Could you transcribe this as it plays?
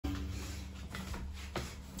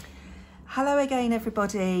Hello again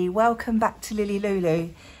everybody, welcome back to Lily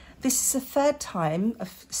Lulu. This is the third time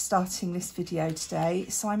of starting this video today,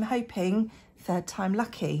 so I'm hoping third time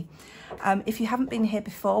lucky. If you haven't been here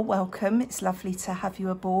before, welcome, it's lovely to have you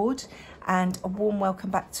aboard, and a warm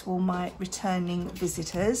welcome back to all my returning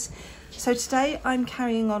visitors. So today I'm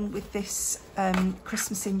carrying on with this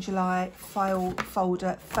Christmas in July file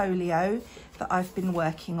folder folio that I've been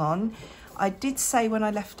working on. I did say when I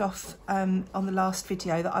left off on the last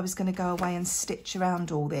video that I was going to go away and stitch around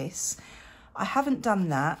all this. I haven't done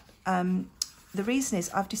that. The reason is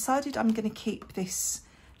I've decided I'm going to keep this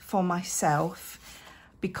for myself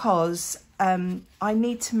because I've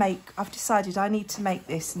decided I need to make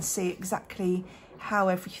this and see exactly how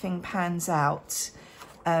everything pans out,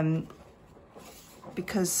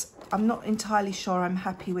 because I'm not entirely sure I'm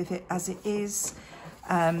happy with it as it is.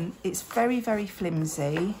 It's very, very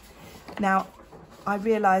flimsy. Now, I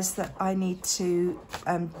realise that I need to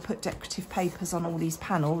put decorative papers on all these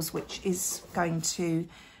panels, which is going to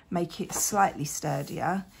make it slightly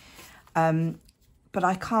sturdier. But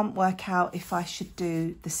I can't work out if I should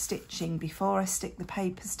do the stitching before I stick the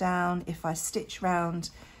papers down. If I stitch round,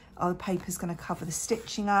 are the papers going to cover the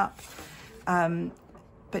stitching up? But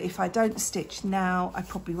if I don't stitch now, I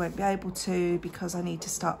probably won't be able to because I need to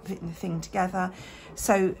start putting the thing together.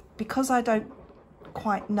 So because I don't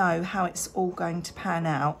quite know how it's all going to pan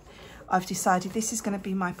out, I've decided this is going to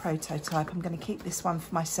be my prototype. I'm going to keep this one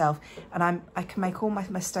for myself, and I can make all my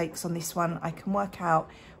mistakes on this one. I can work out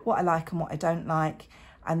what I like and what I don't like,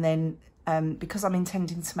 and then because I'm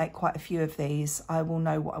intending to make quite a few of these, I will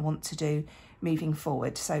know what I want to do moving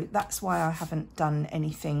forward. So that's why I haven't done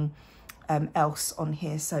anything else on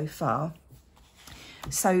here so far.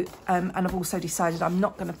 So and I've also decided I'm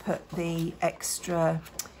not going to put the extra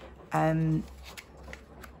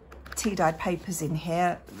tea-dyed papers in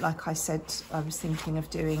here, like I said I was thinking of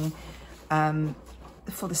doing,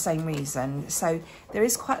 for the same reason. So there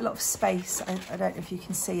is quite a lot of space. I don't know if you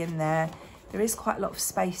can see in there, there is quite a lot of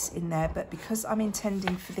space in there, but because I'm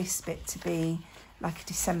intending for this bit to be like a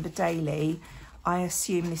December daily, I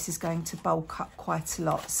assume this is going to bulk up quite a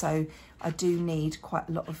lot, so I do need quite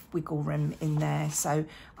a lot of wiggle room in there. So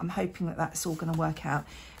I'm hoping that that's all going to work out.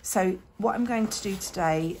 So what I'm going to do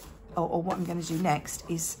today, or what I'm going to do next,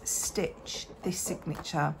 is stitch this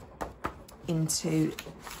signature into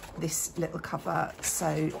this little cover.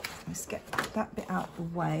 So let's get that bit out of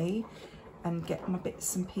the way and get my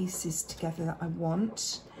bits and pieces together that I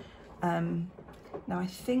want. Now I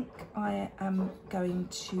think I am going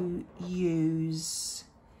to use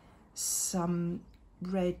some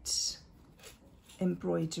red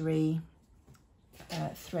embroidery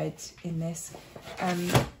thread in this.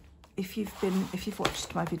 If you've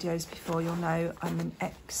watched my videos before, you'll know I'm an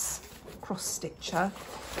ex-cross stitcher,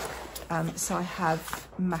 so I have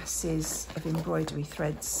masses of embroidery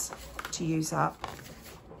threads to use up.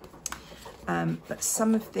 But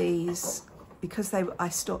some of these, because I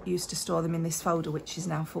used to store them in this folder, which is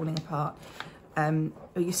now falling apart, I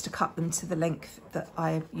used to cut them to the length that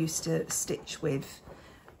I used to stitch with.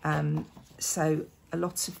 So a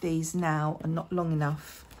lot of these now are not long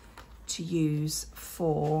enough to use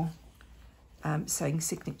for sewing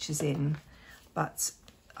signatures in, but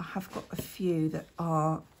I have got a few that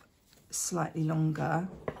are slightly longer,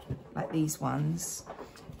 like these ones,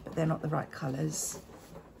 but they're not the right colours.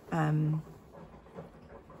 I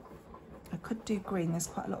could do green. There's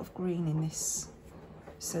quite a lot of green in this,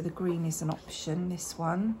 so the green is an option. This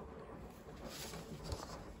one,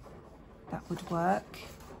 that would work.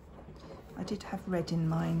 I did have red in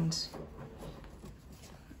mind.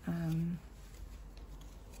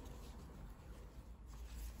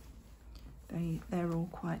 They're all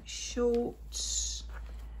quite short.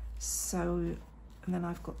 So, and then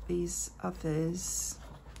I've got these others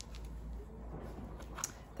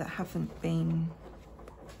that haven't been,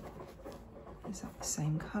 is that the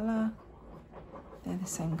same colour? They're the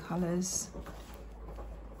same colours.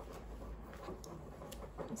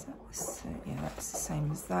 Is that the same? Yeah, that's the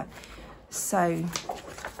same as that. So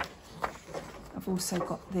I've also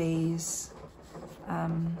got these.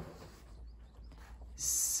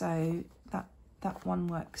 So that one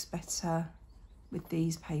works better with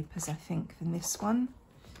these papers, I think, than this one.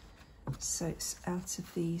 So it's out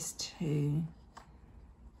of these two.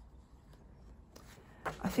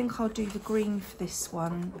 I think I'll do the green for this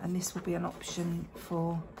one, and this will be an option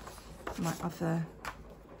for my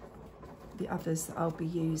the others that I'll be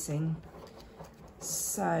using.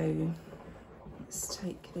 So let's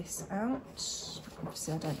take this out.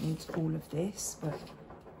 Obviously I don't need all of this, but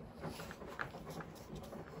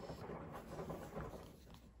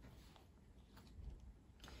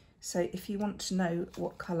so if you want to know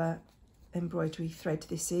what colour embroidery thread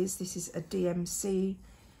this is. This is a DMC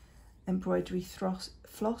embroidery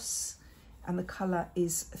floss, and the colour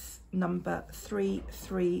is number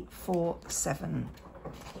 3347,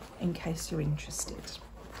 in case you're interested.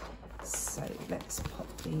 So let's pop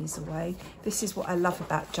these away. This is what I love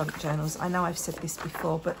about junk journals. I know I've said this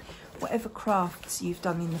before, but whatever crafts you've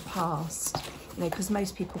done in the past, you know, because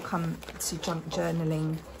most people come to junk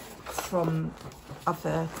journaling from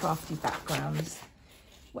other crafty backgrounds.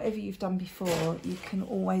 Whatever you've done before, you can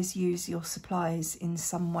always use your supplies in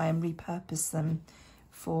some way and repurpose them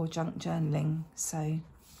for junk journaling. So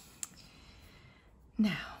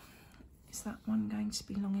now, is that one going to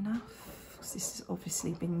be long enough? Because this has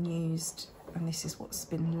obviously been used, and this is what's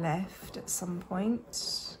been left at some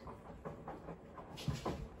point.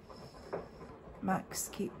 Max,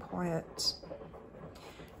 keep quiet.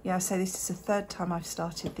 Yeah, so this is the third time I've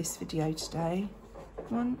started this video today.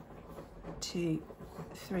 1, 2,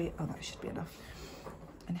 3. Oh, that should be enough.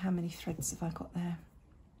 And how many threads have I got there?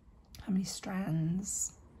 How many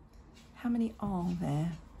strands? How many are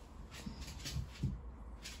there?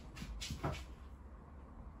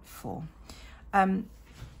 4.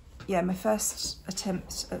 Yeah, my first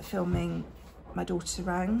attempt at filming, my daughter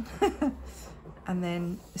rang. And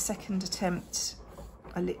then the second attempt,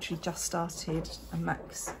 I literally just started, and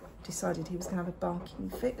Max decided he was going to have a barking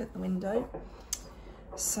fit at the window.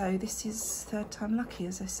 So this is third time lucky,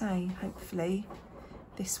 as I say. Hopefully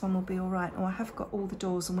this one will be all right. Oh, I have got all the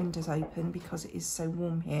doors and windows open because it is so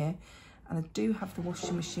warm here, and I do have the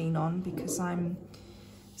washing machine on because I'm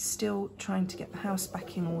still trying to get the house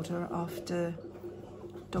back in order after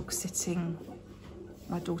dog sitting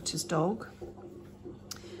my daughter's dog.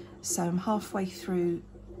 So I'm halfway through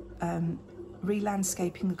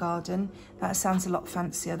re-landscaping the garden. That sounds a lot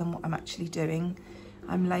fancier than what I'm actually doing.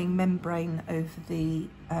 I'm laying membrane over the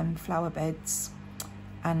flower beds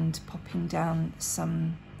and popping down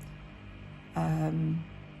some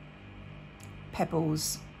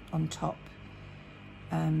pebbles on top.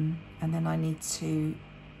 And then I need to,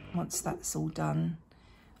 once that's all done,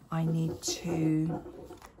 I need to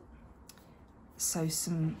sow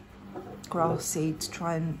some grass seed to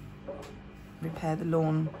try and repair the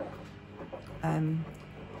lawn. And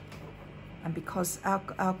because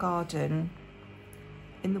our garden,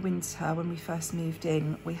 in the winter when we first moved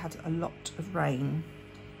in, we had a lot of rain,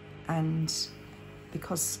 and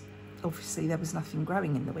because obviously there was nothing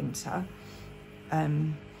growing in the winter,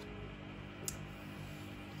 the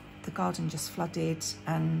garden just flooded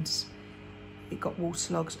and it got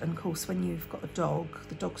waterlogged. And of course, when you've got a dog,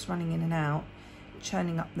 the dog's running in and out,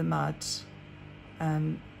 churning up the mud,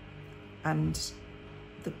 and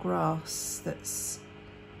the grass that's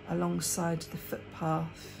alongside the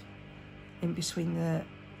footpath in between the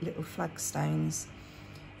little flagstones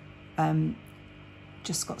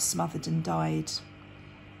just got smothered and died.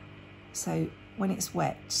 So when it's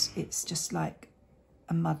wet, it's just like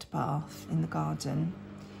a mud bath in the garden.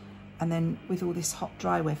 And then with all this hot,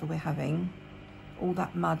 dry weather we're having, all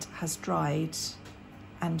that mud has dried,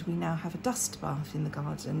 and we now have a dust bath in the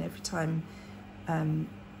garden. Every time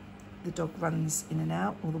the dog runs in and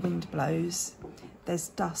out or the wind blows, there's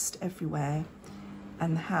dust everywhere,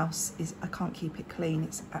 and the house is, I can't keep it clean.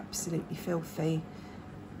 It's absolutely filthy.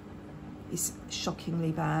 It's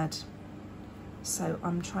shockingly bad. So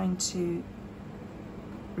I'm trying to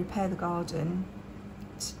repair the garden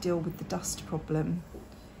to deal with the dust problem.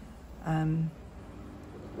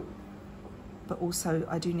 But also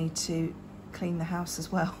I do need to clean the house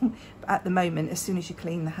as well. But at the moment, as soon as you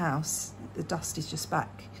clean the house, the dust is just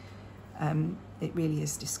back. It really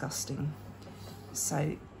is disgusting.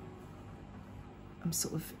 So I'm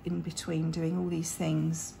sort of in between doing all these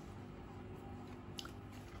things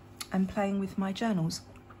and playing with my journals.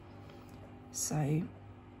 So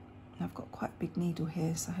I've got quite a big needle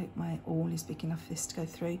here, so I hope my awl is big enough for this to go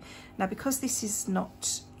through. Now, because this is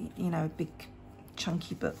not, you know, a big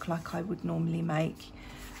chunky book like I would normally make,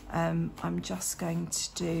 I'm just going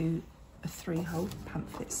to do a 3-hole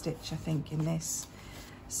pamphlet stitch, I think, in this.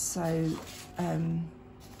 So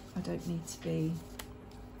I don't need to be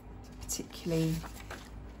particularly,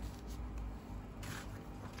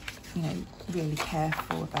 you know, really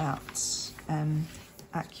careful about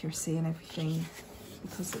accuracy and everything,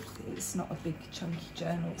 because it's not a big chunky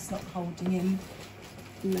journal. It's not holding in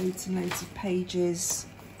loads and loads of pages,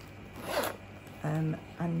 and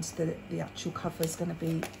the actual cover is going to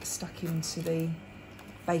be stuck into the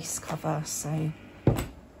base cover, so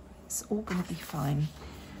it's all going to be fine.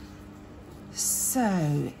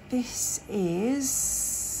 So this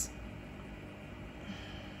is,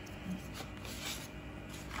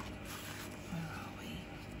 where are we?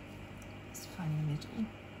 Let's find the middle.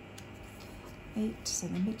 8, so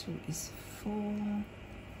the middle is 4, and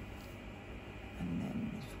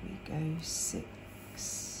then if we go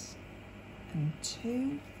 6 and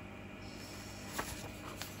 2,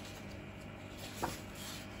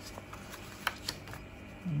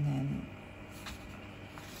 and then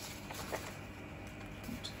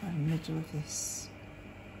to find the middle of this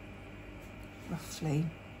roughly.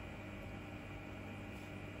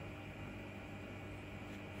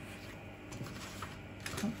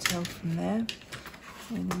 Can't tell from there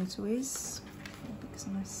where the middle is because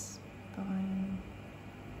my spine.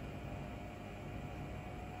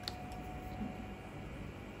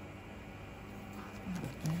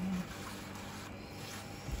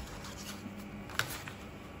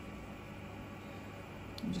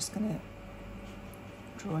 I'm just going to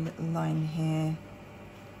draw a little line here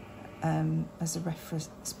as a reference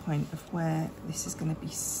point of where this is going to be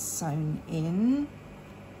sewn in.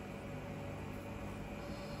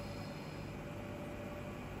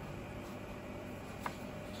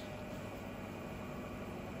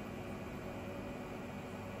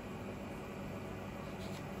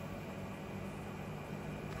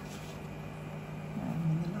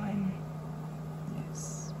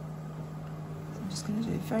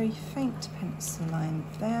 Very faint pencil line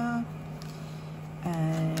there,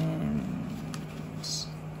 and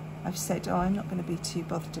I've said, oh, I'm not going to be too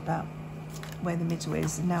bothered about where the middle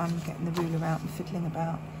is, and now I'm getting the ruler out and fiddling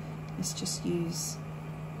about. Let's just use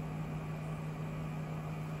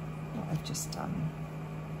what I've just done.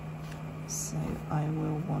 So I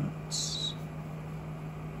will want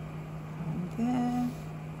hole there,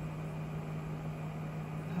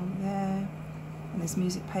 hole there. And there's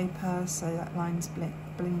music paper, so that line's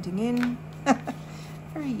blending in.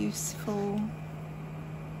 Very useful.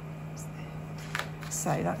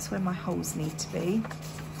 So that's where my holes need to be.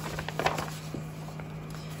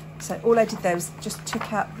 So all I did there was just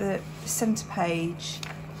took out the centre page,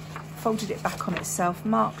 folded it back on itself,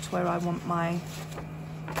 marked where I want my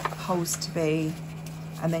holes to be,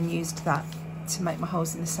 and then used that to make my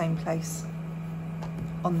holes in the same place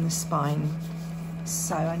on the spine.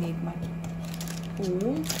 So I need my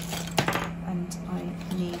ball, and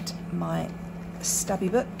I need my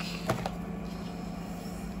stabby book.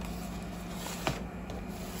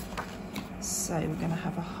 So we're going to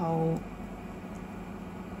have a hole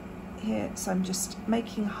here, so I'm just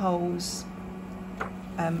making holes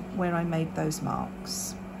where I made those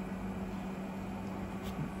marks.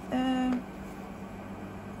 There,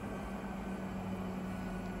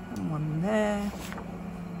 and one there.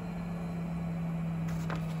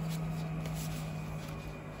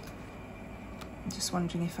 Just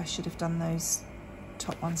wondering if I should have done those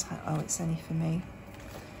top ones. Oh, it's only for me.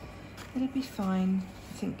 It'll be fine.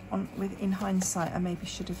 I think in hindsight, I maybe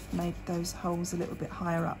should have made those holes a little bit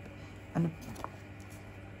higher up. And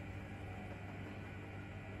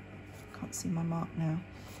can't see my mark now.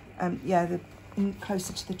 Yeah,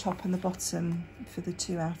 closer to the top and the bottom for the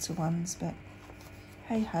two outer ones. But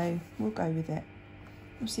hey ho, we'll go with it.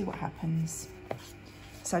 We'll see what happens.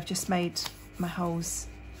 So I've just made my holes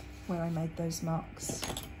where I made those marks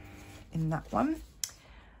in that one.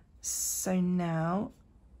 So now,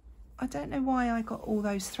 I don't know why I got all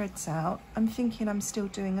those threads out. I'm thinking I'm still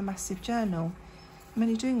doing a massive journal. I'm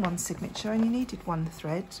only doing one signature, I only needed one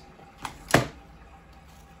thread.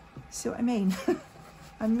 See what I mean?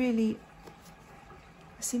 I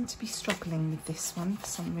seem to be struggling with this one for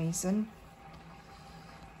some reason.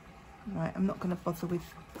 Right, I'm not going to bother with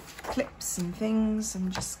clips and things, I'm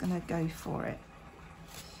just going to go for it.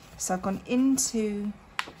 So I've gone into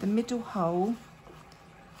the middle hole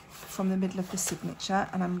from the middle of the signature,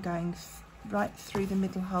 and I'm going right through the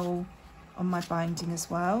middle hole on my binding as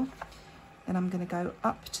well. Then I'm going to go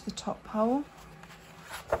up to the top hole.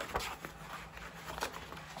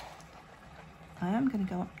 I am going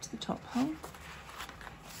to go up to the top hole.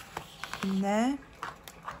 In there,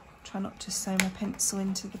 try not to sew my pencil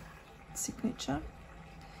into the signature.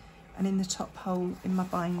 And in the top hole in my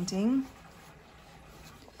binding.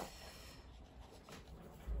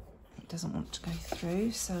 Doesn't want to go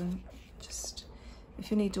through, so just,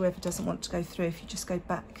 if your needle ever doesn't want to go through, if you just go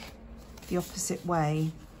back the opposite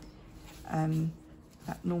way,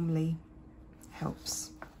 that normally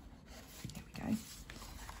helps. There we go.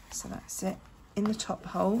 So that's it. In the top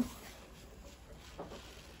hole,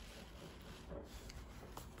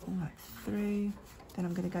 pull that through. Then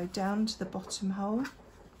I'm going to go down to the bottom hole.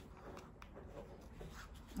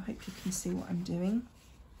 I hope you can see what I'm doing.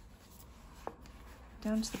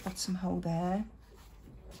 Down to the bottom hole there,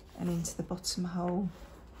 and into the bottom hole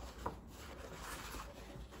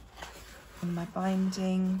in my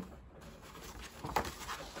binding,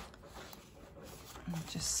 and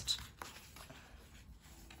just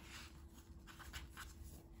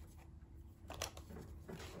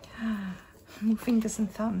more fingers and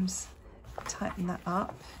thumbs. Tighten that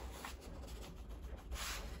up.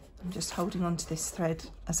 I'm just holding on to this thread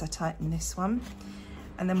as I tighten this one.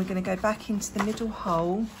 And then we're going to go back into the middle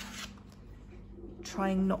hole,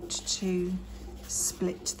 trying not to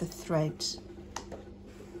split the thread.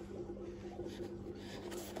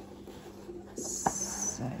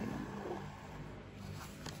 So,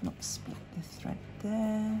 not split the thread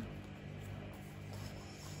there.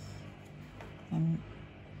 And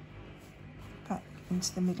back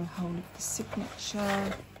into the middle hole of the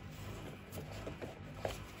signature.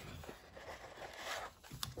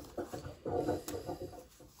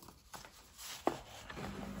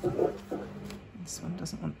 This one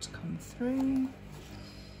doesn't want to come through.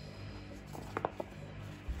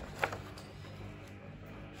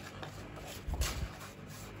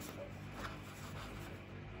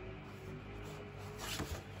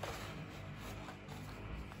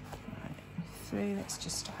 Let's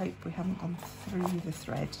just hope we haven't gone through the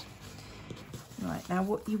thread. Right, now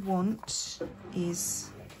what you want is,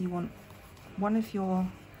 you want one of your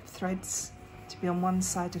threads to be on one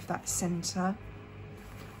side of that centre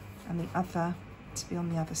and the other to be on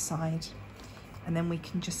the other side, and then we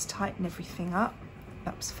can just tighten everything up.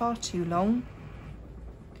 That was far too long.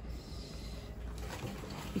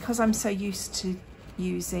 Because I'm so used to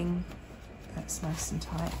using, that's nice and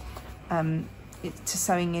tight, to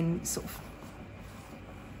sewing in sort of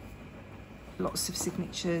lots of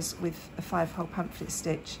signatures with a 5-hole pamphlet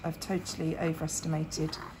stitch, I've totally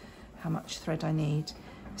overestimated how much thread I need.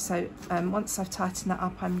 So once I've tightened that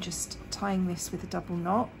up, I'm just tying this with a double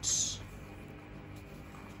knot,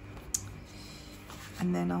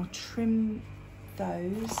 and then I'll trim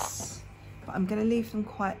those, but I'm going to leave them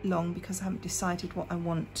quite long because I haven't decided what I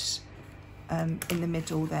want in the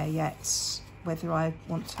middle there yet, whether I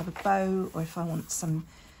want to have a bow or if I want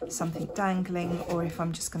something dangling, or if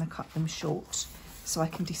I'm just going to cut them short, so I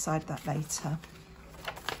can decide that later.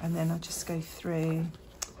 And then I'll just go through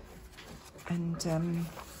and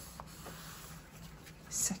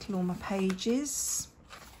settle all my pages,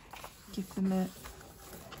 give them a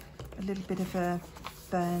little bit of a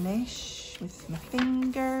burnish with my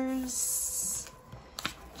fingers,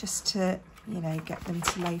 just to, you know, get them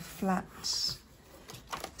to lay flat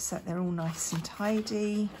so that they're all nice and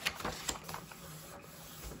tidy.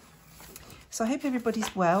 So I hope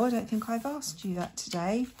everybody's well. I don't think I've asked you that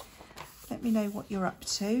today. Let me know what you're up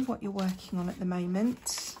to, what you're working on at the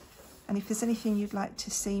moment. And if there's anything you'd like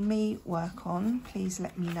to see me work on, please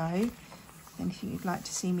let me know. Anything you'd like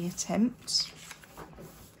to see me attempt.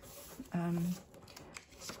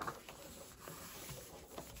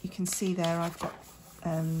 You can see there I've got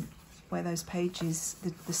where those pages,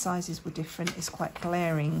 the sizes were different. It's quite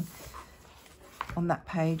glaring on that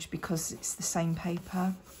page because it's the same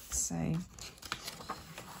paper. So,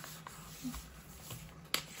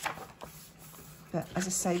 but as I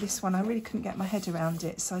say, this one I really couldn't get my head around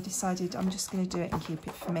it, so I decided I'm just going to do it and keep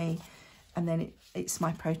it for me, and then it's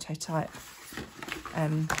my prototype.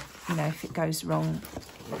 You know, if it goes wrong,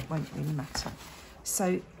 it won't really matter.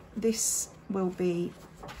 So this will be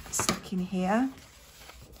stuck in here.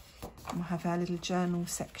 We'll have our little journal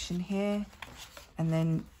section here, and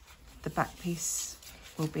then the back piece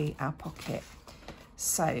will be our pocket.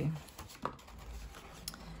 So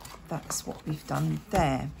that's what we've done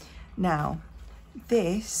there. Now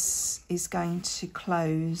this is going to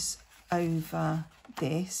close over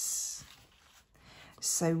this,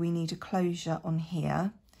 so we need a closure on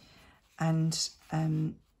here, and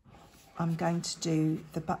I'm going to do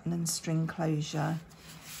the button and string closure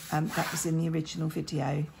that was in the original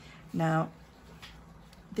video. Now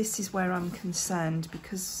this is where I'm concerned,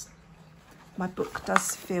 because my book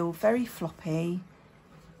does feel very floppy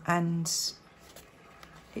and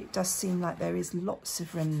it does seem like there is lots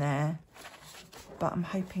of room there, but I'm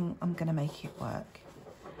hoping I'm going to make it work.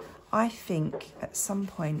 I think at some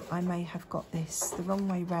point I may have got this the wrong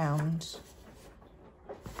way round.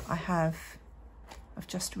 I've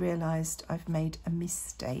just realised I've made a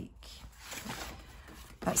mistake.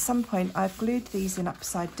 At some point I've glued these in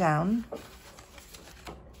upside down,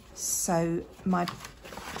 so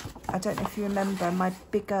I don't know if you remember, my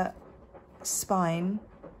bigger spine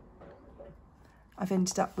I've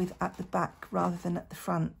ended up with at the back rather than at the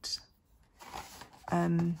front,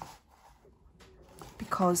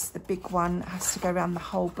 because the big one has to go around the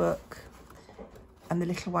whole book and the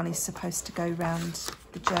little one is supposed to go around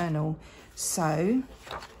the journal. So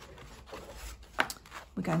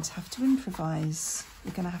we're going to have to improvise.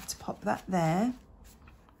 We're going to have to pop that there.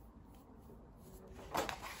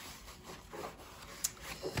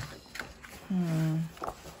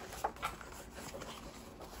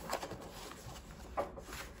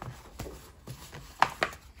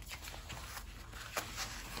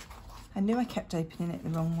 knew I kept opening it the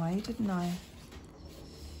wrong way, didn't I?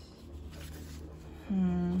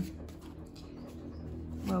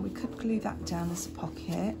 Well, we could glue that down as a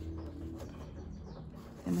pocket.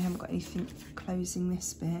 Then we haven't got anything closing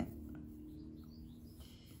this bit.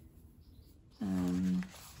 And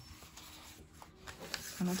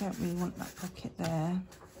I don't really want that pocket there.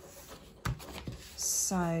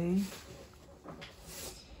 So,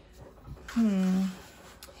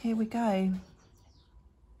 here we go.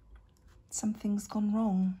 Something's gone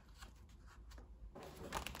wrong.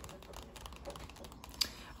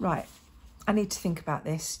 Right, I need to think about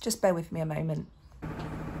this. Just bear with me a moment.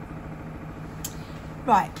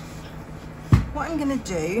 Right, what I'm going to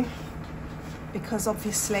do, because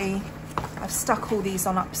obviously I've stuck all these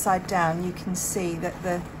on upside down, you can see that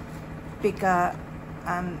the bigger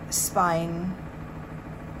spine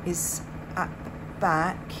is at the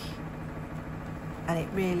back, and it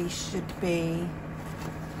really should be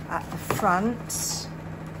at the front,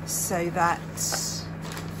 so that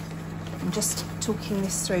I'm just talking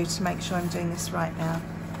this through to make sure I'm doing this right now.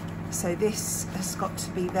 So this has got to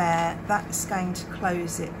be there, that's going to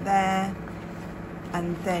close it there,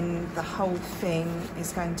 and then the whole thing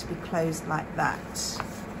is going to be closed like that.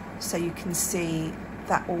 So you can see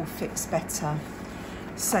that all fits better.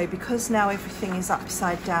 So because now everything is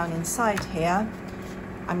upside down inside here,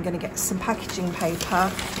 I'm going to get some packaging paper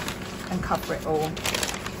and cover it all.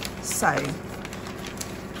 So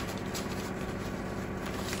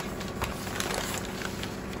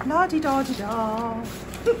la-di-da-di-da.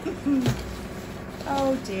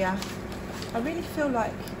 Oh dear, I really feel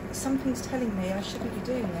like something's telling me I shouldn't be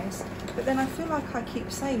doing this, but then I feel like I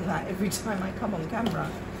keep saying that every time I come on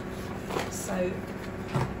camera, so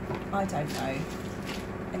I don't know.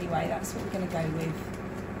 Anyway, that's what we're going to go with.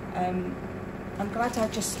 I'm glad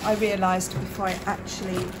I realised before I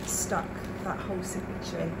actually stuck that whole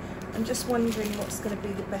signature in. I'm just wondering what's going to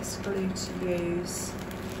be the best glue to use.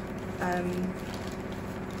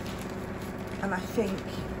 And I think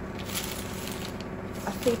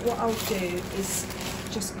what I'll do is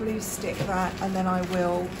just glue stick that, and then I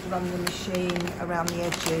will run the machine around the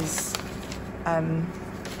edges,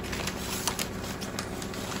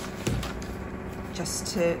 just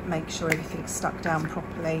to make sure everything's stuck down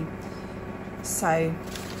properly. So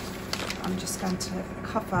I'm just going to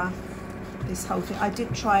cover this whole thing. I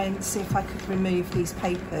did try and see if I could remove these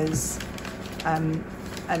papers and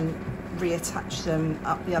reattach them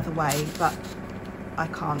up the other way, but I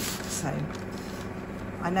can't. So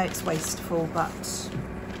I know it's wasteful, but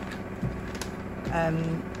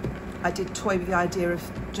I did toy with the idea of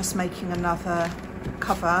just making another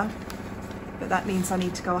cover, but that means I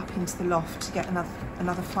need to go up into the loft to get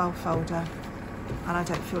another file folder, and I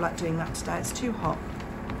don't feel like doing that today. It's too hot.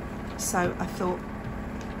 So I thought,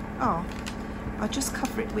 oh, I'll just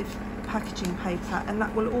cover it with packaging paper, and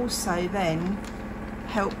that will also then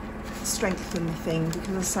help strengthen the thing, because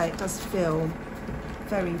as I say, it does feel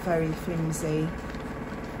very, very flimsy.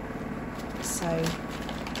 So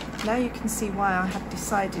now you can see why I had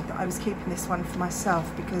decided that I was keeping this one for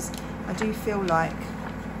myself, because I do feel like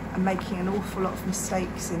I'm making an awful lot of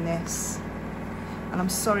mistakes in this, and I'm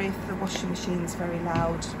sorry if the washing machine's very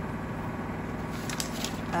loud.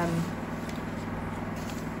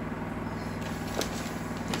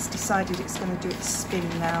 It's decided it's going to do its spin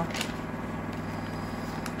now.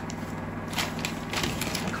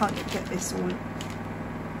 I can't get this all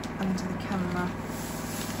under the camera.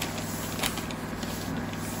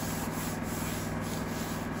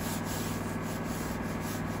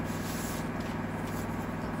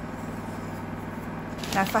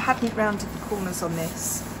 Now, if I hadn't rounded the corners on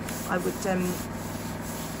this, I would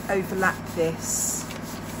overlap this.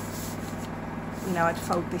 You know, I'd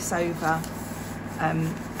fold this over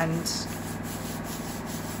and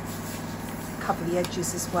cover the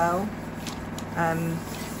edges as well.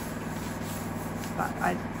 But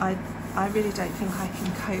I really don't think I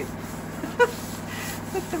can cope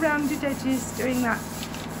with the rounded edges doing that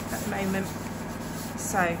at the moment.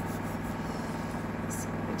 So let's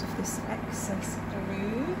get rid of this excess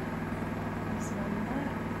glue.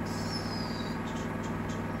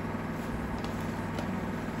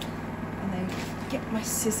 And then get my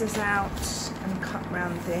scissors out and cut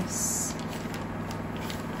round this.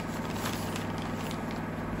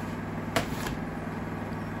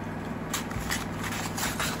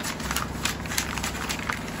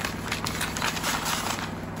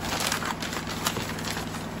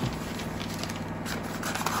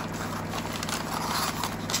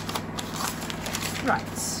 Right,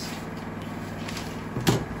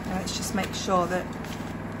 now let's just make sure that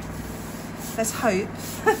there's hope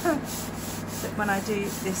that when I do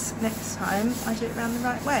this next time, I do it around the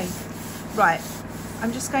right way. Right,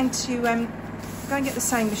 I'm just going to go and get the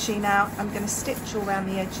sewing machine out. I'm going to stitch all around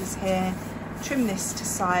the edges here, trim this to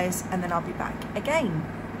size, and then I'll be back again.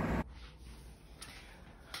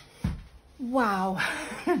 Wow,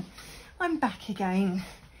 I'm back again.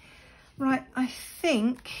 Right, I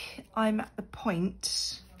think I'm at the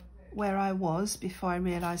point where I was before I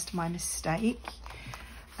realised my mistake.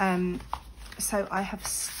 So I have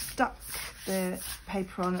stuck the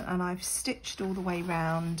paper on and I've stitched all the way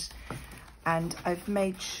round, and I've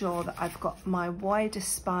made sure that I've got my wider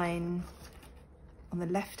spine on the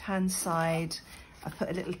left hand side. I put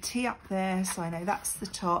a little T up there so I know that's the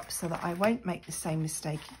top, so that I won't make the same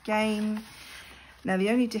mistake again. Now the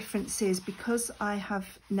only difference is, because I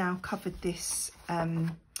have now covered this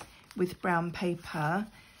with brown paper,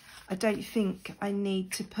 I don't think I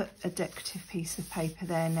need to put a decorative piece of paper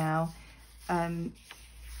there now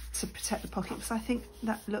to protect the pocket, because I think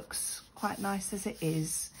that looks quite nice as it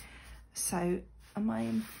is. So am I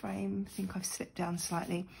in frame? I think I've slipped down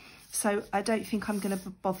slightly. So I don't think I'm going to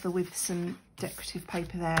bother with some decorative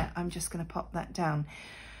paper there. I'm just going to pop that down.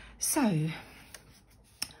 So,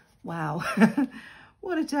 wow,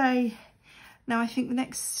 what a day. Now I think the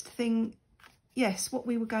next thing, yes, what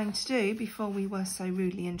we were going to do before we were so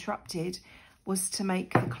rudely interrupted was to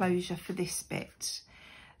make the closure for this bit.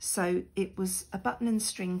 So it was a button and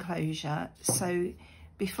string closure. So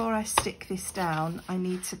before I stick this down, I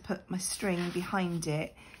need to put my string behind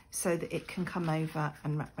it so that it can come over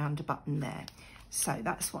and wrap around a button there. So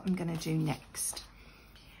that's what I'm going to do next.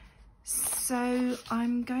 So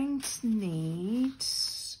I'm going to need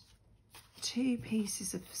 2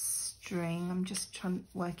 pieces of string. I'm just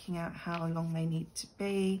working out how long they need to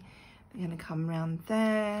be. They're going to come around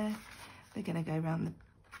there. They're going to go around the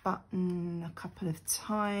button a couple of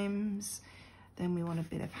times. Then we want a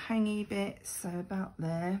bit of hangy bit, so about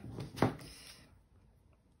there.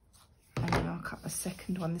 And then I'll cut a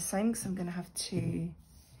second one the same, because I'm going to have 2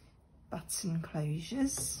 button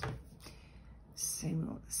closures. So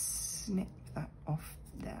we'll snip that off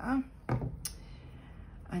there.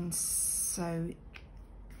 And so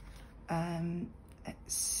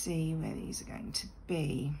let's see where these are going to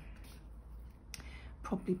be.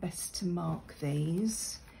 Probably best to mark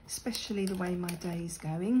these, especially the way my day's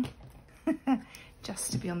going,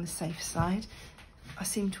 just to be on the safe side. I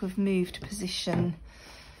seem to have moved position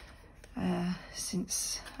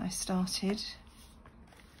since I started.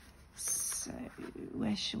 So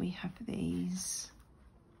where should we have these?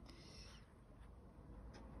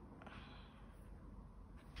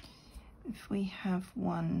 If we have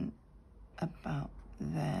one about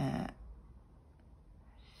there,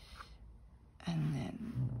 and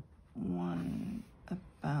then one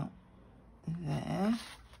about there.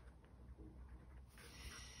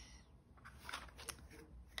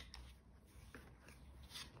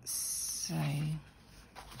 So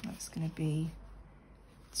that's going to be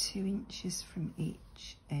 2 inches from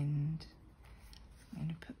each end. I'm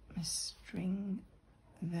going to put my string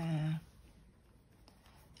there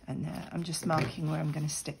and there. I'm just marking where I'm going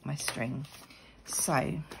to stick my string.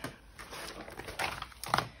 So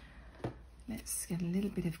let's get a little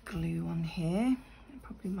bit of glue on here.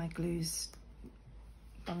 Probably my glue's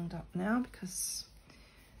bunged up now because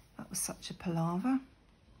that was such a palaver. I'm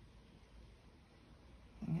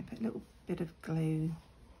going to put a little bit of glue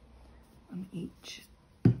on each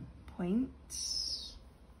point.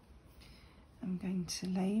 I'm going to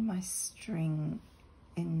lay my string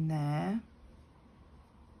in there.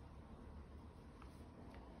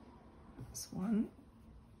 That's one.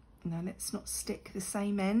 Now let's not stick the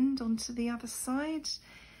same end onto the other side.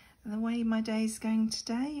 The way my day's going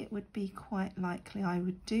today, it would be quite likely I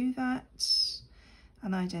would do that,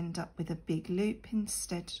 and I'd end up with a big loop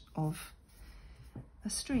instead of a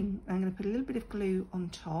string. I'm going to put a little bit of glue on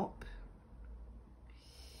top,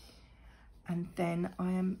 and then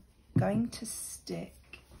I am going to stick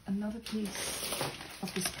another piece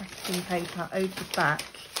of this packaging paper over the back,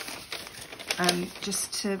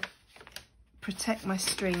 just to protect my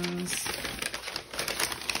strings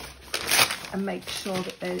and make sure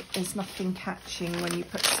that there's nothing catching when you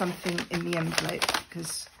put something in the envelope,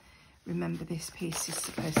 because remember, this piece is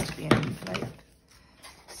supposed to be an envelope.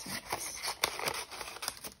 So let's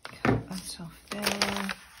cut that off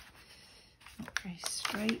there. Not very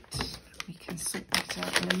straight, but we can sort that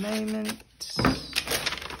out in a moment. Set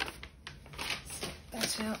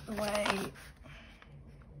that out the way.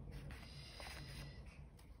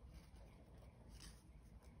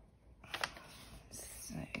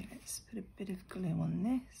 So let's put a bit of glue on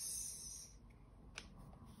this.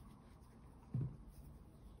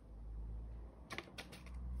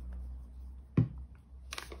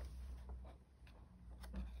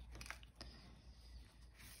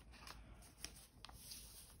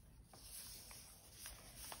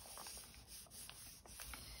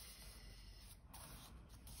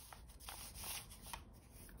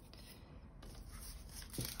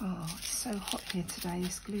 Oh, it's so hot here today.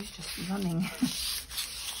 This glue's just running.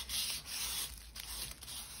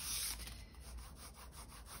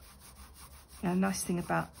 Now, nice thing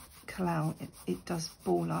about Collal, it does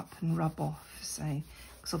ball up and rub off. So,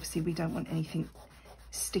 because obviously we don't want anything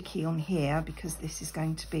sticky on here because this is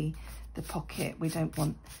going to be the pocket. We don't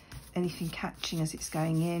want anything catching as it's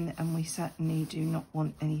going in, and we certainly do not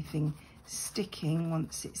want anything sticking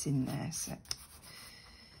once it's in there. So,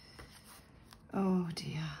 oh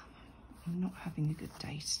dear, I'm not having a good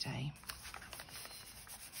day today.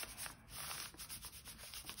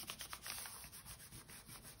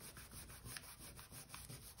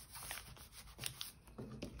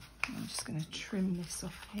 I'm just going to trim this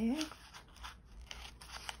off here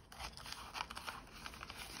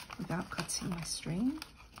without cutting my string.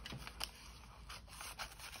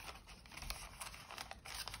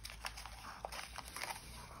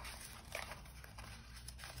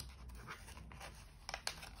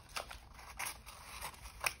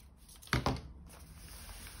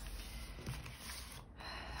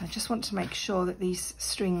 I just want to make sure that these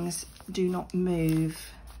strings do not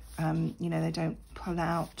move, you know, they don't pull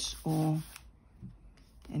out or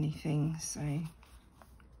anything, so.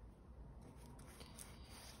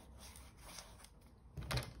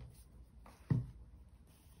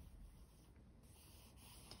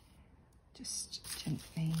 Just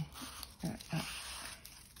gently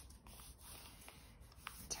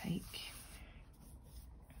take.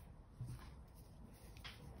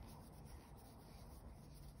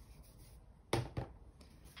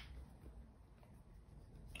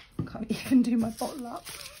 Can't even do my bottle up.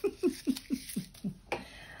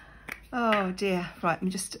 Oh dear. Right, I'm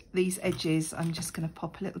just, these edges, I'm just going to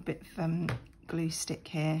pop a little bit of glue stick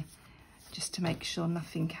here just to make sure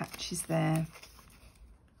nothing catches there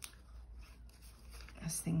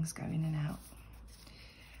as things go in and out.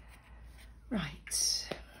 Right. So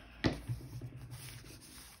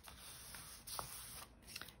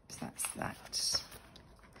that's that.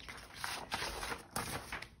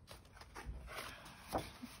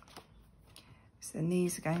 Then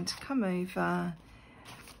these are going to come over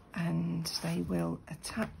and they will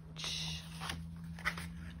attach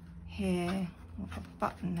here. We'll put a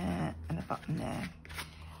button there and a button there.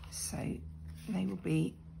 So they will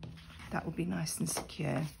be, that will be nice and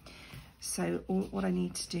secure. So what I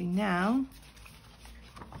need to do now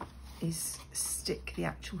is stick the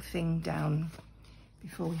actual thing down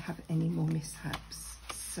before we have any more mishaps.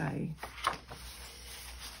 So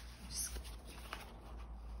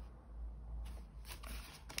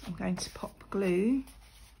I'm going to pop glue.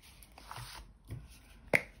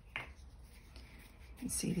 You can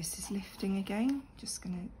see this is lifting again. Just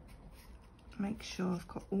going to make sure I've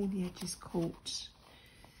got all the edges caught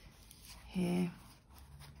here.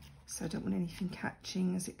 So I don't want anything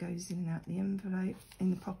catching as it goes in and out the envelope, in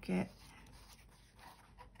the pocket.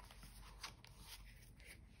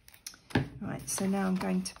 Right, so now I'm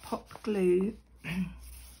going to pop glue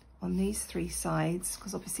on these three sides,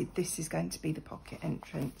 because obviously this is going to be the pocket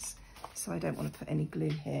entrance, so I don't want to put any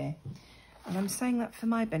glue here. And I'm saying that for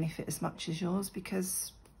my benefit as much as yours,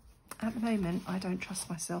 because at the moment I don't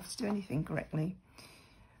trust myself to do anything correctly.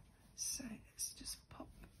 So let's just pop,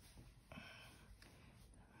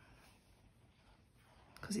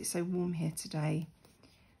 because it's so warm here today,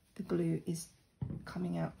 the glue is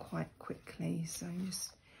coming out quite quickly. So I'm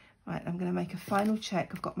just, right, I'm going to make a final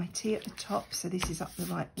check. I've got my T at the top, so this is up the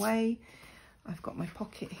right way. I've got my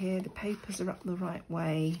pocket here, the papers are up the right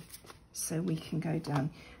way, so we can go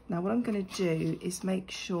down. Now what I'm going to do is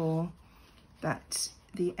make sure that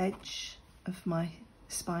the edge of my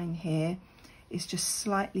spine here is just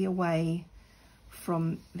slightly away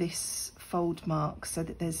from this fold mark, so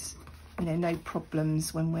that there's, you know, no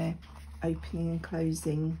problems when we're opening and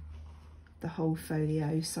closing the whole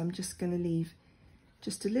folio. So I'm just going to leave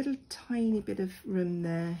just a little tiny bit of room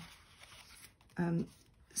there,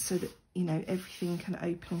 so that, you know, everything can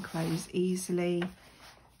open and close easily.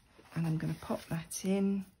 And I'm going to pop that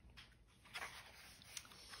in,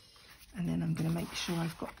 and then I'm going to make sure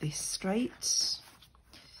I've got this straight,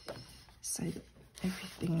 so that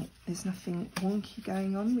everything, there's nothing wonky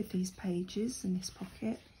going on with these pages in this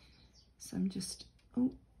pocket. So I'm just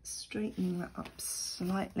straightening that up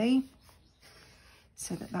slightly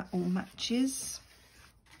so that that all matches.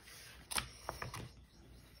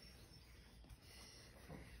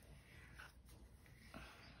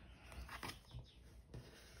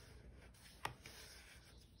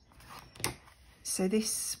 So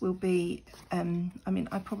this will be, I mean,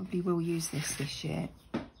 I probably will use this year,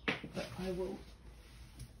 but I will,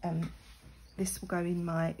 this will go in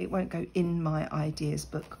my, it won't go in my ideas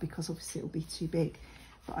book because obviously it will be too big,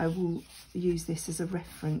 but I will use this as a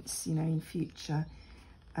reference, you know, in future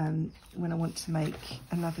when I want to make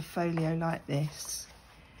another folio like this,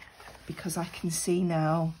 because I can see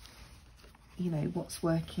now, you know, what's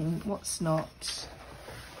working, what's not,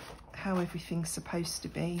 how everything's supposed to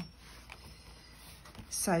be.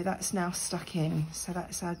 So that's now stuck in. So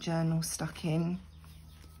that's our journal stuck in.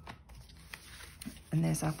 And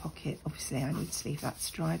there's our pocket. Obviously I need to leave that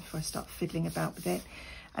to dry before I start fiddling about with it.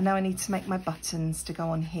 And now I need to make my buttons to go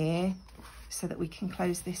on here so that we can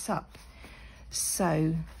close this up.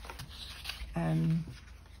 So I'm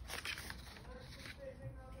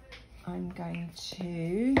going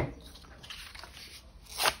to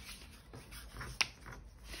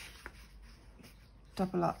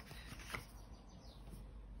double up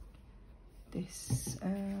this, I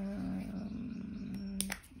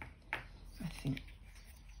think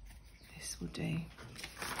this will do.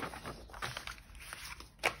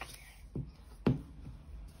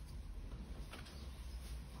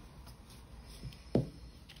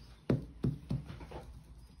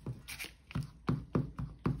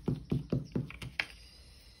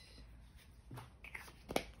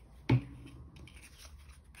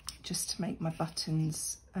 Just to make my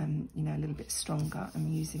buttons, you know, a little bit stronger, I'm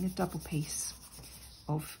using a double piece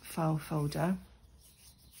of file folder.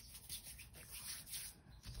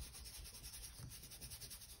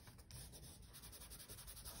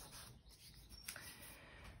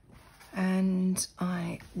 And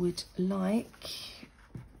I would like,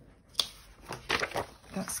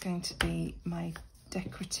 that's going to be my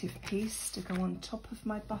decorative piece to go on top of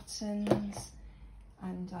my buttons.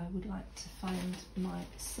 And I would like to find my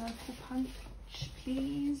circle punch,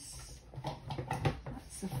 please.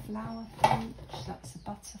 That's a flower punch, that's a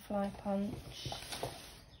butterfly punch.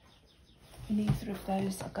 Neither of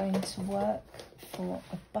those are going to work for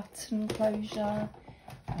a button closure.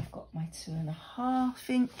 I've got my 2.5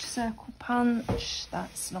 inch circle punch,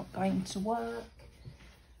 that's not going to work.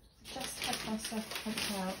 Just had my circle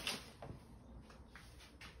punch out.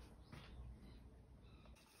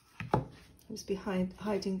 Was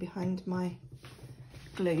hiding behind my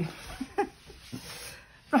glue.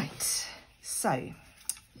 Right, so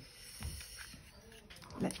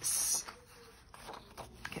let's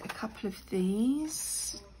get a couple of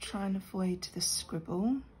these, try and avoid the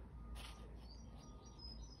scribble.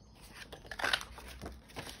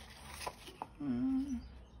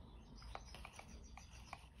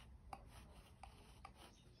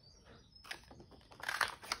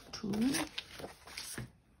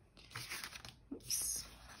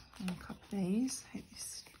 These. Hope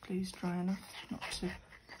this glue's dry enough not to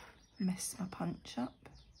mess my punch up.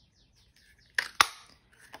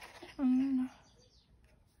 One,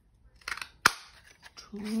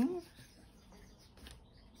 two,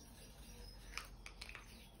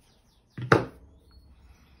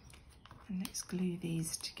 and let's glue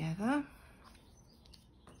these together.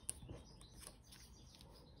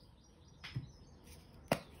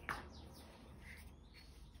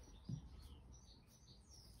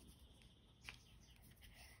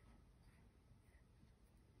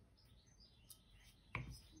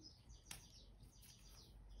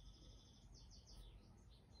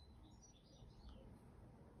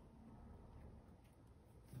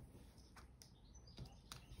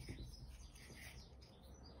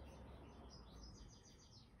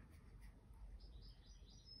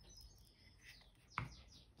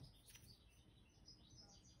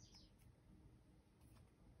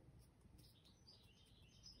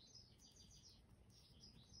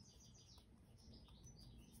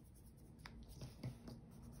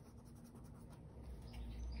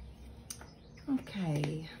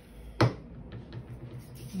 Okay,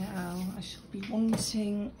 now I shall be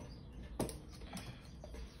wanting,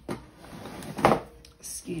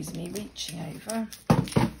 excuse me, reaching over,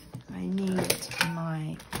 I need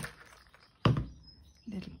my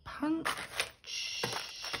little punch,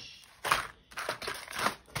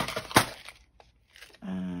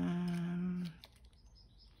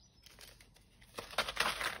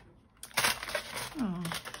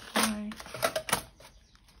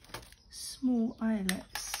 small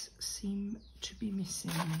eyelets seem to be missing.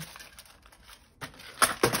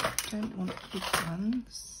 Don't want big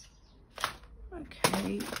ones.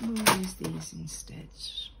 Okay, we'll use these instead.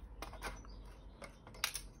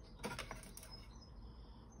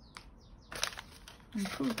 I'm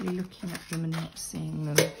probably looking at them and not seeing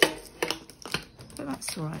them, but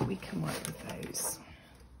that's all right, we can work with those.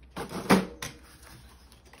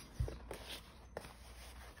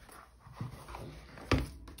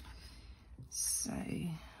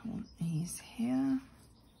 Here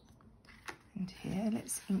and here.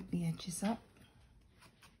 Let's ink the edges up.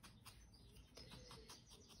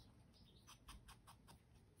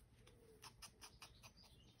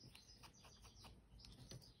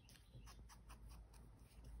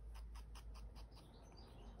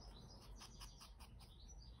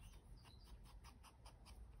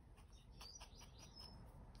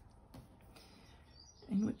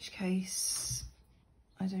 which case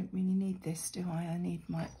I don't really need this, do I? I need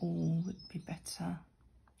my awl, would be better.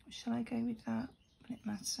 Shall I go with that? Will it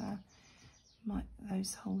matter?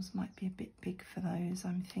 Those holes might be a bit big for those,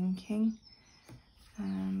 I'm thinking.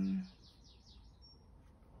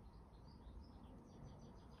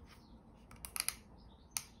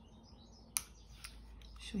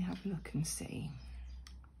 Shall we have a look and see?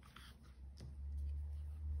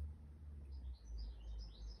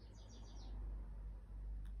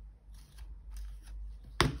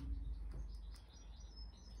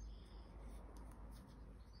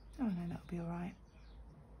 Oh no, that'll be all right.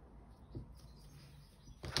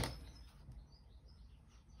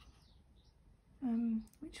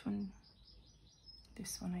 Which one?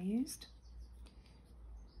 This one I used.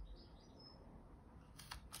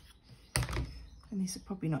 And these are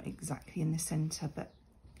probably not exactly in the centre, but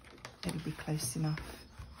it'll be close enough.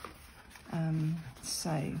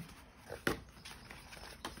 So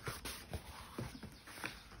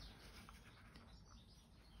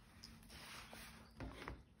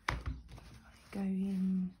go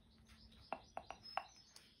in.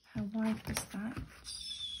 How wide was that?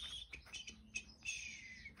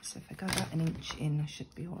 So if I go about an inch in, I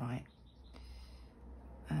should be all right.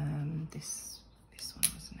 This one,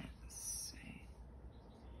 wasn't it? So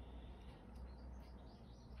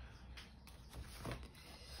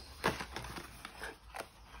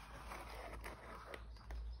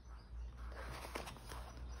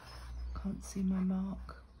can't see my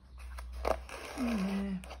mark. In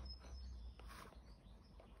there.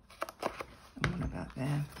 And what about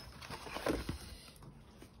there?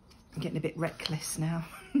 I'm getting a bit reckless now.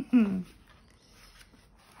 And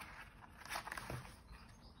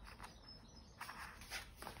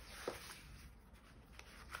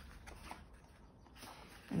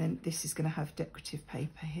then this is going to have decorative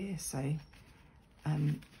paper here, so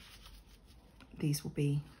these will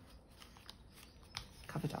be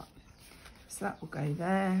covered up. So that will go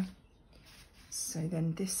there. So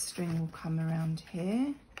then this string will come around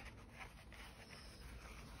here.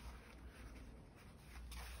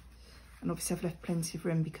 And obviously I've left plenty of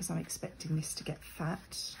room because I'm expecting this to get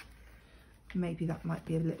fat. Maybe that might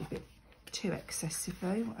be a little bit too excessive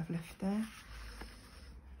though, what I've left there.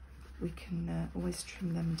 We can always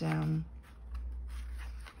trim them down.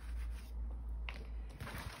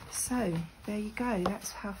 So there you go,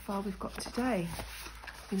 that's how far we've got today.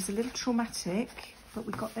 It was a little traumatic, but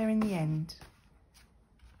we got there in the end.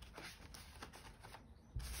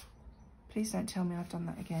 Please don't tell me I've done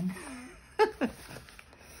that again.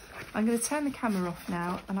 I'm going to turn the camera off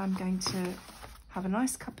now and I'm going to have a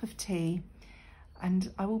nice cup of tea, and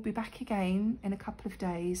I will be back again in a couple of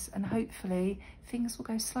days and hopefully things will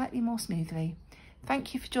go slightly more smoothly.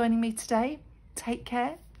 Thank you for joining me today. Take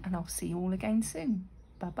care and I'll see you all again soon.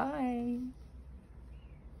 Bye bye.